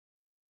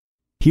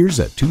Here's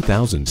a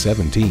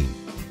 2017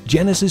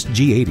 Genesis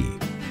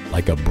G80.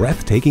 Like a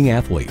breathtaking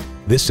athlete,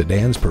 this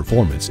sedan's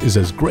performance is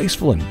as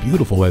graceful and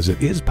beautiful as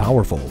it is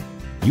powerful.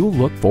 You'll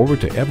look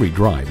forward to every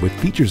drive with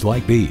features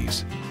like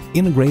these: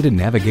 integrated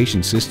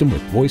navigation system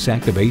with voice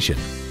activation,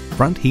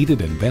 front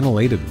heated and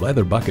ventilated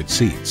leather bucket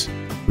seats,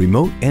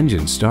 remote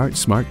engine start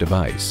smart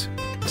device,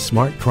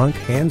 smart trunk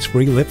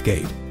hands-free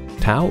liftgate,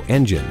 TOW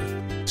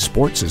engine,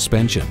 sport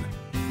suspension,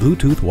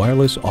 Bluetooth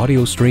wireless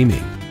audio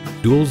streaming,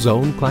 dual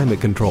zone climate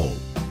control,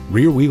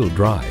 rear wheel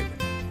drive,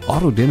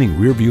 auto dimming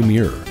rear view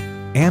mirror,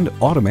 and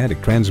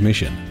automatic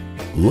transmission.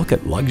 Look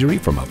at luxury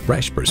from a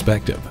fresh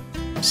perspective.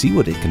 See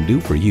what it can do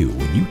for you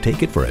when you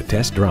take it for a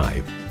test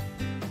drive.